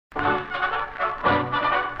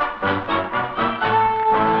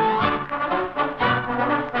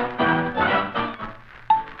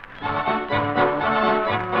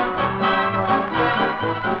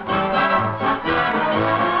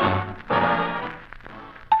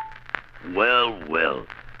Well, well.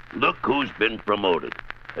 Look who's been promoted.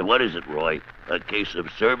 And what is it, Roy? A case of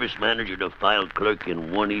service manager to file clerk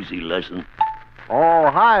in one easy lesson? Oh,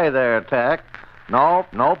 hi there, Tech. No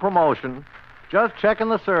promotion. Just checking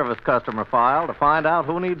the service customer file to find out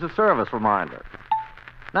who needs a service reminder.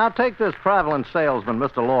 Now, take this traveling salesman,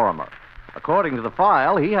 Mr. Lorimer. According to the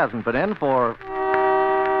file, he hasn't been in for...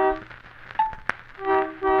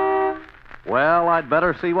 Well, I'd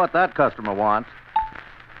better see what that customer wants.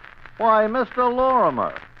 Why, Mr.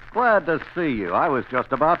 Lorimer, glad to see you. I was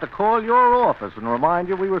just about to call your office and remind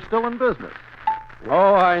you we were still in business.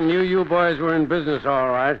 Oh, I knew you boys were in business, all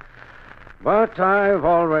right. But I've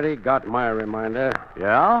already got my reminder.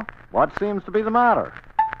 Yeah? What seems to be the matter?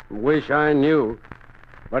 Wish I knew.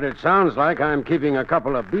 But it sounds like I'm keeping a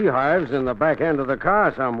couple of beehives in the back end of the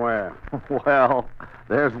car somewhere. Well,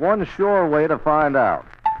 there's one sure way to find out.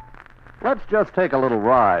 Let's just take a little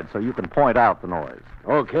ride so you can point out the noise.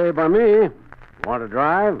 Okay by me. Want to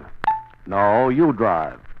drive? No, you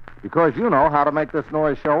drive. Because you know how to make this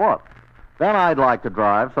noise show up. Then I'd like to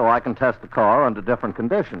drive so I can test the car under different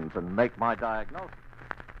conditions and make my diagnosis.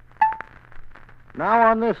 Now,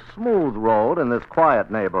 on this smooth road in this quiet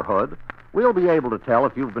neighborhood, we'll be able to tell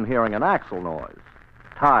if you've been hearing an axle noise.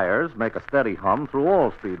 Tires make a steady hum through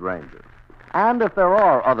all speed ranges. And if there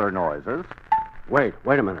are other noises... Wait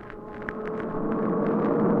a minute.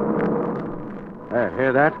 There,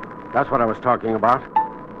 hear that? That's what I was talking about.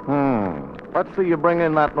 Let's see you bring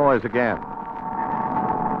in that noise again.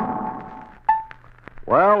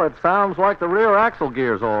 Well, it sounds like the rear axle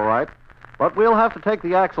gear's all right, but we'll have to take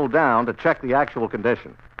the axle down to check the actual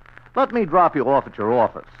condition. Let me drop you off at your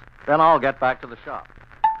office. Then I'll get back to the shop.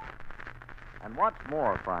 And what's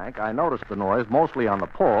more, Frank, I noticed the noise mostly on the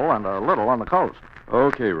pull and a little on the coast.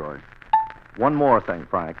 Okay, Roy. One more thing,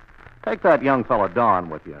 Frank. Take that young fella Don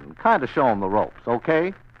with you and kind of show him the ropes,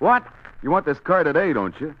 okay? What? You want this car today,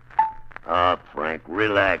 don't you? Frank,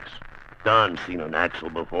 relax. Don's seen an axle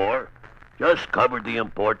before. Just covered the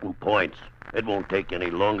important points. It won't take any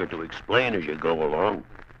longer to explain as you go along.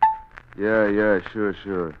 Yeah,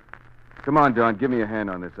 sure. Come on, Don, give me a hand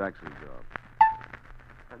on this axle job.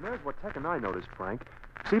 And there's what Tech and I noticed, Frank.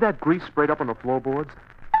 See that grease sprayed up on the floorboards?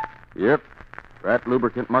 Yep. That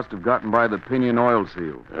lubricant must have gotten by the pinion oil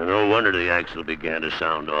seal. No wonder the axle began to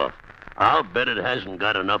sound off. I'll bet it hasn't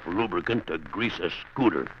got enough lubricant to grease a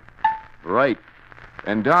scooter. Right.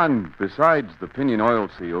 And, Don, besides the pinion oil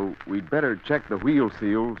seal, we'd better check the wheel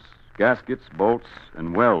seals, gaskets, bolts,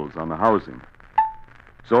 and welds on the housing.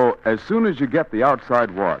 So, as soon as you get the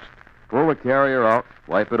outside washed, pull the carrier out,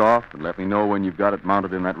 wipe it off, and let me know when you've got it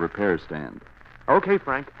mounted in that repair stand. Okay,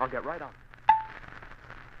 Frank. I'll get right on.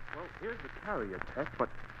 Well, here's the carrier, Tech, but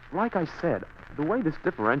like I said, the way this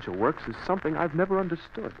differential works is something I've never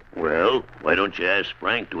understood. Well, why don't you ask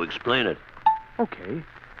Frank to explain it? Okay.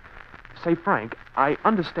 Say, Frank, I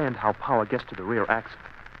understand how power gets to the rear axle,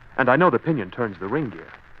 and I know the pinion turns the ring gear.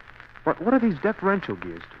 But what are these differential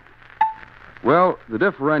gears to? Well, the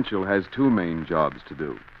differential has two main jobs to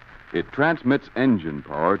do. It transmits engine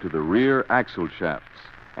power to the rear axle shafts,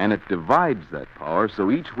 and it divides that power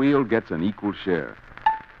so each wheel gets an equal share.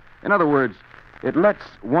 In other words, it lets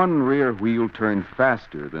one rear wheel turn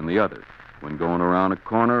faster than the other when going around a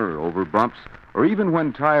corner or over bumps, or even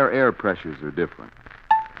when tire air pressures are different.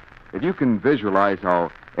 If you can visualize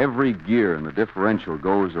how every gear in the differential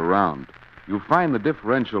goes around, you'll find the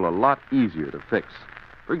differential a lot easier to fix.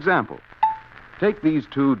 For example, take these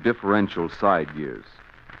two differential side gears.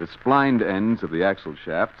 The splined ends of the axle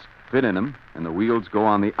shafts fit in them, and the wheels go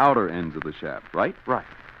on the outer ends of the shaft, right? Right.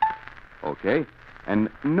 Okay.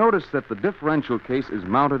 And notice that the differential case is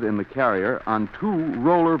mounted in the carrier on two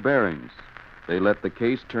roller bearings. They let the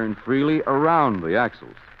case turn freely around the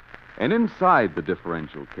axles. And inside the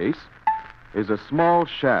differential case is a small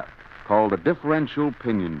shaft called a differential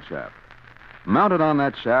pinion shaft. Mounted on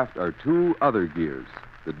that shaft are two other gears,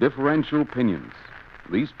 the differential pinions.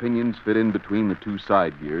 These pinions fit in between the two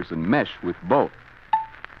side gears and mesh with both.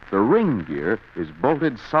 The ring gear is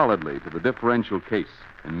bolted solidly to the differential case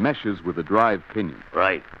and meshes with the drive pinion.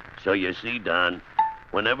 Right. So you see, Don,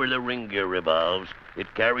 whenever the ring gear revolves,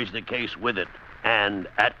 it carries the case with it, and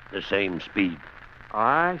at the same speed.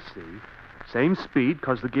 I see. Same speed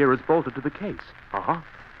because the gear is bolted to the case. Uh-huh.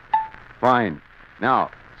 Fine.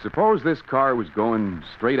 Now, suppose this car was going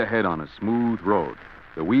straight ahead on a smooth road.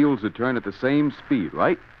 The wheels would turn at the same speed,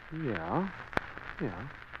 right? Yeah.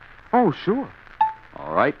 Oh, sure.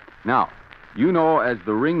 All right. Now, you know as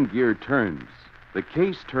the ring gear turns, the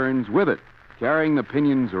case turns with it, carrying the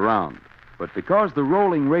pinions around. But because the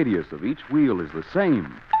rolling radius of each wheel is the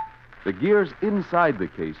same, the gears inside the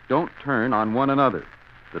case don't turn on one another.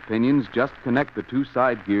 The pinions just connect the two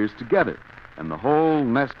side gears together, and the whole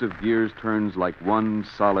nest of gears turns like one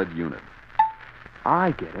solid unit.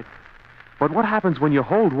 I get it. But what happens when you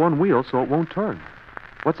hold one wheel so it won't turn?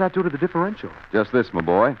 What's that do to the differential? Just this, my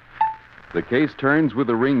boy. The case turns with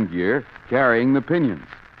the ring gear carrying the pinions.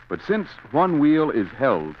 But since one wheel is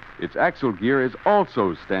held, its axle gear is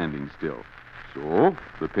also standing still. So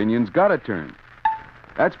the pinions gotta turn.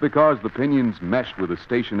 That's because the pinions mesh with a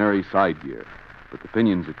stationary side gear. But the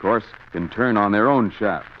pinions, of course, can turn on their own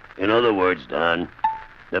shaft. In other words, Don,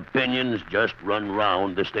 the pinions just run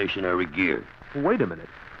round the stationary gear. Wait a minute.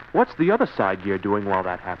 What's the other side gear doing while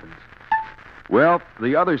that happens? Well,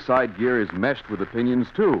 the other side gear is meshed with the pinions,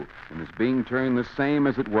 too, and is being turned the same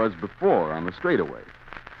as it was before on the straightaway.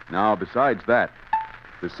 Now, besides that,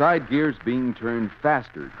 the side gear's being turned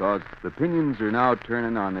faster because the pinions are now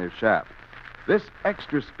turning on their shaft. This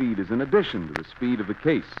extra speed is in addition to the speed of the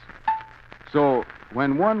case. So,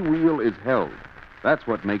 when one wheel is held, that's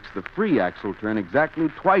what makes the free axle turn exactly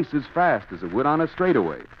twice as fast as it would on a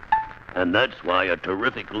straightaway. And that's why a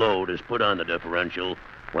terrific load is put on the differential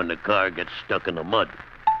when the car gets stuck in the mud.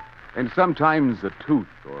 And sometimes a tooth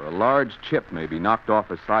or a large chip may be knocked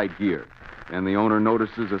off a side gear, and the owner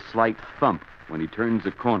notices a slight thump when he turns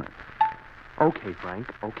a corner. Okay,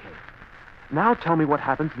 Frank, okay. Now tell me what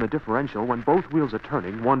happens in the differential when both wheels are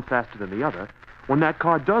turning, one faster than the other, when that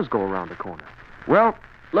car does go around a corner. Well,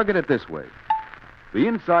 look at it this way. The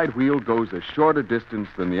inside wheel goes a shorter distance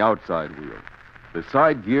than the outside wheel. The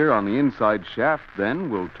side gear on the inside shaft, then,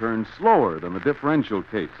 will turn slower than the differential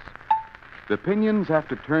case. The pinions have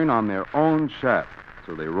to turn on their own shaft,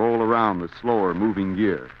 so they roll around the slower moving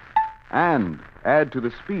gear, and add to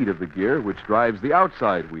the speed of the gear which drives the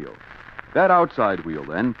outside wheel. That outside wheel,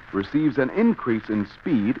 then, receives an increase in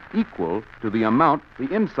speed equal to the amount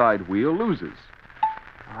the inside wheel loses.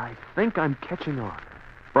 I think I'm catching on.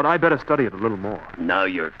 But I better study it a little more. Now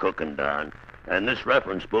you're cooking, Don. And this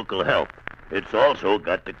reference book will help. It's also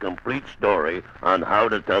got the complete story on how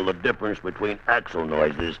to tell the difference between axle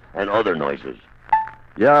noises and other noises.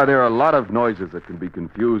 Yeah, there are a lot of noises that can be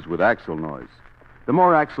confused with axle noise. The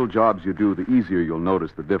more axle jobs you do, the easier you'll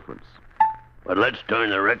notice the difference. But let's turn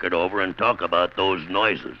the record over and talk about those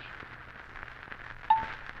noises.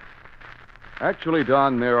 Actually,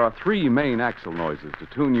 Don, there are three main axle noises to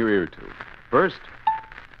tune your ear to. First,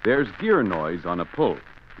 there's gear noise on a pull,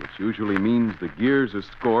 which usually means the gears are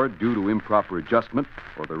scored due to improper adjustment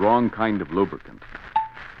or the wrong kind of lubricant.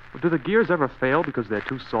 Well, do the gears ever fail because they're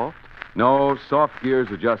too soft? No, soft gears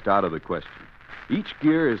are just out of the question. Each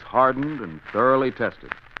gear is hardened and thoroughly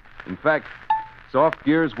tested. In fact, soft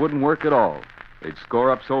gears wouldn't work at all. They'd score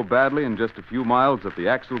up so badly in just a few miles that the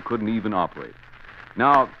axle couldn't even operate.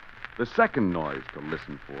 Now, the second noise to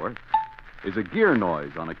listen for is a gear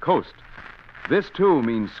noise on a coast. This, too,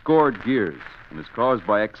 means scored gears and is caused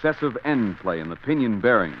by excessive end play in the pinion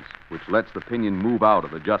bearings, which lets the pinion move out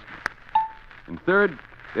of adjustment. And third,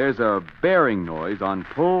 there's a bearing noise on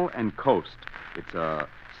pull and coast. It's a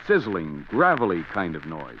sizzling, gravelly kind of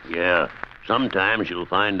noise. Yeah, sometimes you'll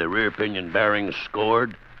find the rear pinion bearings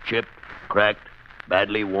scored, chipped, cracked,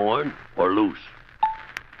 badly worn, or loose.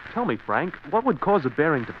 Tell me, Frank, what would cause a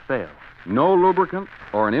bearing to fail? No lubricant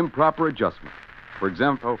or an improper adjustment. For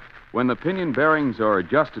example, when the pinion bearings are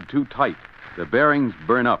adjusted too tight, the bearings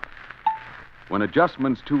burn up. When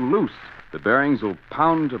adjustment's too loose, the bearings will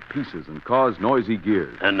pound to pieces and cause noisy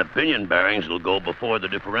gears. And the pinion bearings will go before the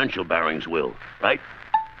differential bearings will, right?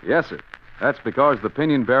 Yes, sir. That's because the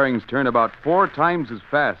pinion bearings turn about 4 times as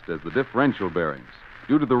fast as the differential bearings,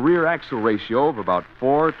 due to the rear axle ratio of about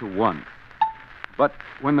 4-to-1. But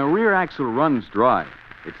when the rear axle runs dry,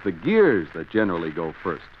 it's the gears that generally go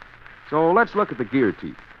first. So let's look at the gear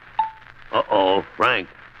teeth. Uh-oh, Frank.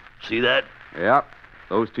 See that? Yeah,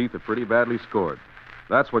 those teeth are pretty badly scored.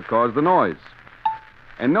 That's what caused the noise.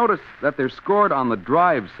 And notice that they're scored on the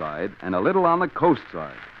drive side and a little on the coast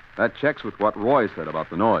side. That checks with what Roy said about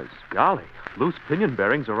the noise. Golly, loose pinion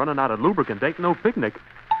bearings are running out of lubricant. Ain't no picnic.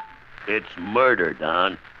 It's murder,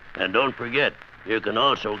 Don. And don't forget, you can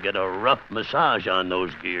also get a rough massage on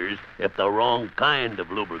those gears if the wrong kind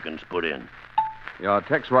of lubricant's put in. Yeah,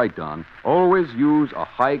 Tech's right, Don. Always use a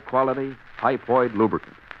high-quality, hypoid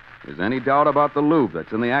lubricant. If there's any doubt about the lube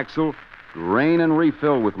that's in the axle, drain and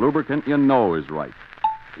refill with lubricant you know is right.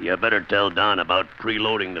 You better tell Don about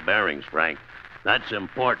preloading the bearings, Frank. That's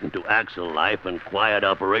important to axle life and quiet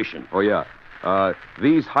operation. Oh, yeah.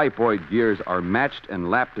 These hypoid gears are matched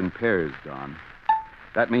and lapped in pairs, Don.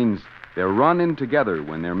 That means they're run in together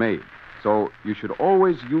when they're made. So you should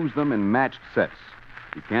always use them in matched sets.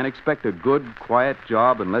 You can't expect a good, quiet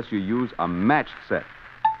job unless you use a matched set.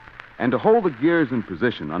 And to hold the gears in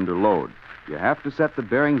position under load, you have to set the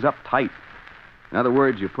bearings up tight. In other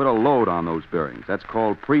words, you put a load on those bearings. That's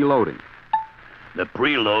called preloading. The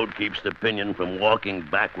preload keeps the pinion from walking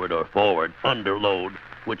backward or forward under load,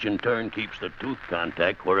 which in turn keeps the tooth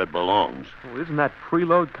contact where it belongs. Well, isn't that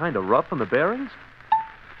preload kind of rough on the bearings?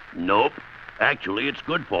 Nope. Actually, it's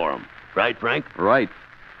good for them. Right, Frank? Right.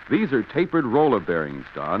 These are tapered roller bearings,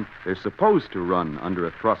 Don. They're supposed to run under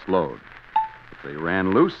a thrust load. If they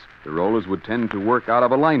ran loose, the rollers would tend to work out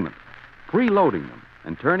of alignment. Preloading them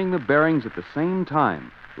and turning the bearings at the same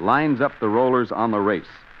time lines up the rollers on the race.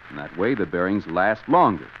 And that way, the bearings last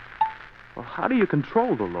longer. Well, how do you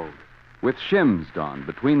control the load? With shims, Don,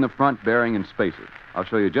 between the front bearing and spacer. I'll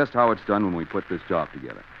show you just how it's done when we put this job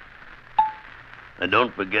together. And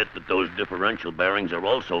don't forget that those differential bearings are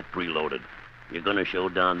also preloaded. You gonna show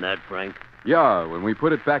Don that, Frank? Yeah, when we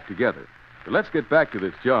put it back together. But let's get back to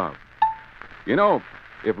this job. You know,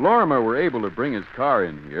 if Lorimer were able to bring his car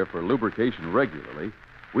in here for lubrication regularly,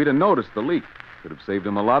 we'd have noticed the leak. Could have saved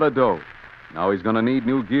him a lot of dough. Now he's going to need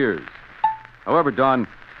new gears. However, Don,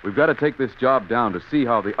 we've got to take this job down to see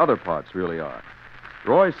how the other parts really are.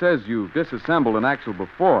 Roy says you've disassembled an axle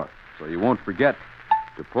before, so you won't forget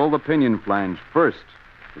to pull the pinion flange first.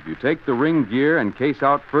 If you take the ring gear and case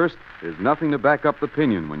out first, there's nothing to back up the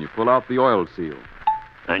pinion when you pull out the oil seal.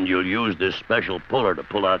 And you'll use this special puller to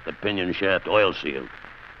pull out the pinion shaft oil seal.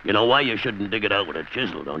 You know why you shouldn't dig it out with a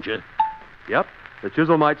chisel, don't you? Yep. The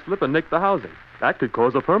chisel might slip and nick the housing. That could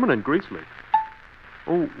cause a permanent grease leak.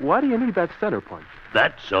 Oh, why do you need that center punch?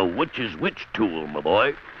 That's a which-is-which tool, my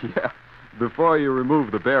boy. Yeah. Before you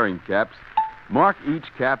remove the bearing caps, mark each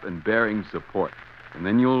cap and bearing support. And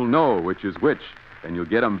then you'll know which is which. And you'll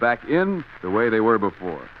get them back in the way they were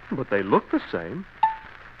before. But they look the same.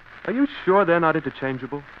 Are you sure they're not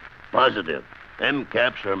interchangeable? Positive. Them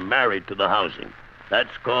caps are married to the housing.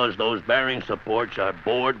 That's cause those bearing supports are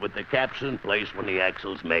bored with the caps in place when the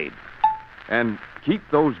axle's made. And keep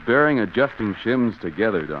those bearing adjusting shims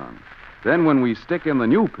together, Don. Then when we stick in the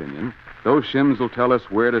new pinion, those shims will tell us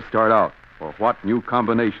where to start out or what new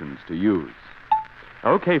combinations to use.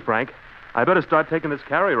 Okay, Frank. I better start taking this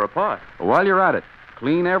carrier apart. While you're at it,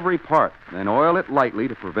 clean every part, then oil it lightly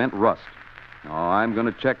to prevent rust. Now, I'm going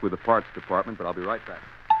to check with the parts department, but I'll be right back.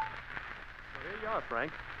 Well, here you are,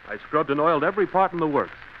 Frank. I scrubbed and oiled every part in the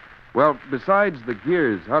works. Well, besides the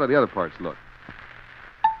gears, how do the other parts look?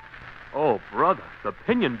 Oh, brother, the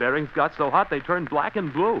pinion bearings got so hot they turned black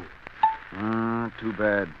and blue. Too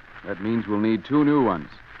bad. That means we'll need 2 new ones.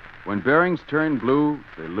 When bearings turn blue,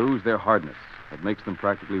 they lose their hardness. That makes them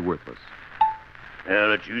practically worthless.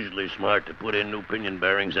 Well, it's usually smart to put in new pinion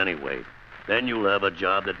bearings anyway. Then you'll have a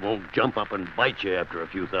job that won't jump up and bite you after a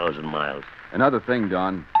few thousand miles. Another thing,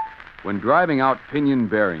 Don. When driving out pinion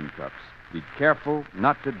bearing cups, be careful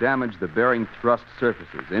not to damage the bearing thrust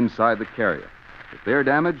surfaces inside the carrier. If they're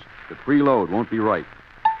damaged, the preload won't be right.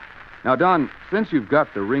 Now, Don, since you've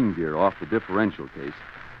got the ring gear off the differential case,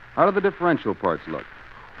 how do the differential parts look?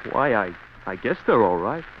 Why, I guess they're all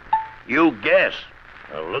right. You guess.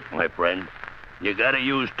 Now, look, my friend, you gotta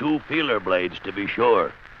use 2 feeler blades to be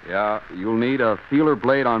sure. Yeah, you'll need a feeler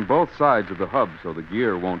blade on both sides of the hub so the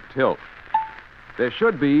gear won't tilt. There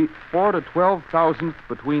should be 4 to 12 thousandths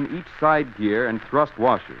between each side gear and thrust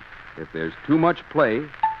washers. If there's too much play,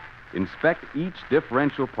 inspect each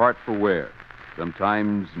differential part for wear.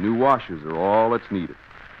 Sometimes new washers are all that's needed.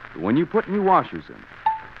 But when you put new washers in,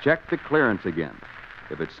 check the clearance again.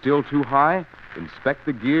 If it's still too high, inspect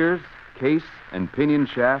the gears, case, and pinion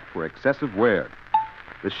shaft for excessive wear.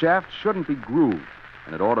 The shaft shouldn't be grooved,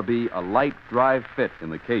 and it ought to be a light, dry fit in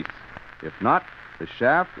the case. If not, the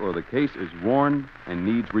shaft or the case is worn and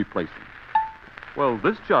needs replacing. Well,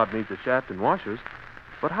 this job needs a shaft and washers,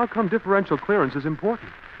 but how come differential clearance is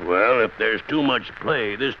important? Well, if there's too much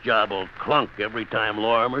play, this job will clunk every time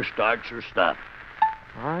Lorimer starts or stops.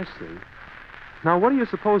 I see. Now, what do you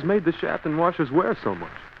suppose made the shaft and washers wear so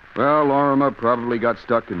much? Well, Lorimer probably got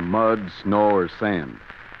stuck in mud, snow, or sand.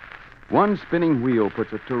 One spinning wheel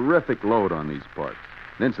puts a terrific load on these parts.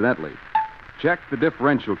 And incidentally, check the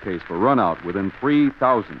differential case for runout within 3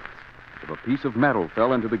 thousandths. If a piece of metal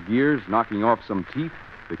fell into the gears, knocking off some teeth,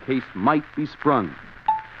 the case might be sprung.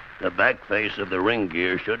 The back face of the ring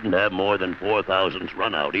gear shouldn't have more than 4 thousandths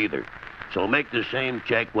runout either. So make the same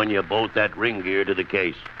check when you bolt that ring gear to the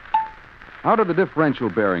case. How do the differential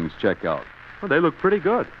bearings check out? Well, they look pretty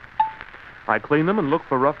good. I clean them and look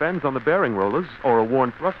for rough ends on the bearing rollers or a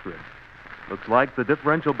worn thrust rib. Looks like the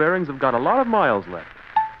differential bearings have got a lot of miles left.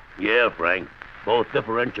 Yeah, Frank. Both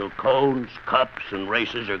differential cones, cups, and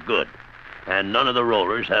races are good. And none of the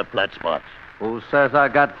rollers have flat spots. Who says I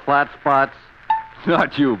got flat spots?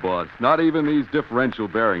 Not you, boss. Not even these differential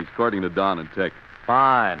bearings, according to Don and Tech.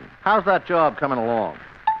 Fine. How's that job coming along?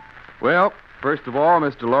 Well, first of all,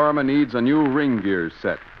 Mr. Lorimer needs a new ring gear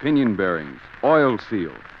set, pinion bearings, oil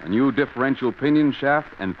seal, a new differential pinion shaft,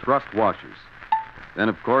 and thrust washers. Then,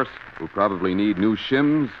 of course, we'll probably need new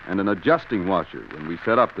shims and an adjusting washer when we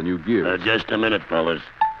set up the new gears. Just a minute, fellas.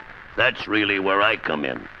 That's really where I come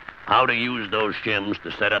in. How to use those shims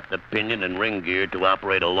to set up the pinion and ring gear to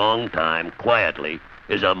operate a long time, quietly,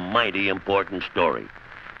 is a mighty important story.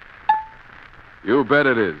 You bet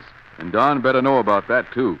it is. And Don better know about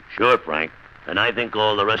that, too. Sure, Frank. And I think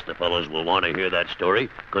all the rest of the fellows will want to hear that story,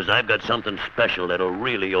 because I've got something special that'll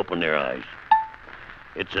really open their eyes.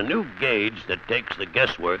 It's a new gauge that takes the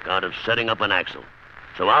guesswork out of setting up an axle.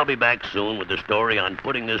 So I'll be back soon with the story on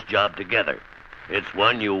putting this job together. It's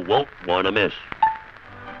one you won't want to miss.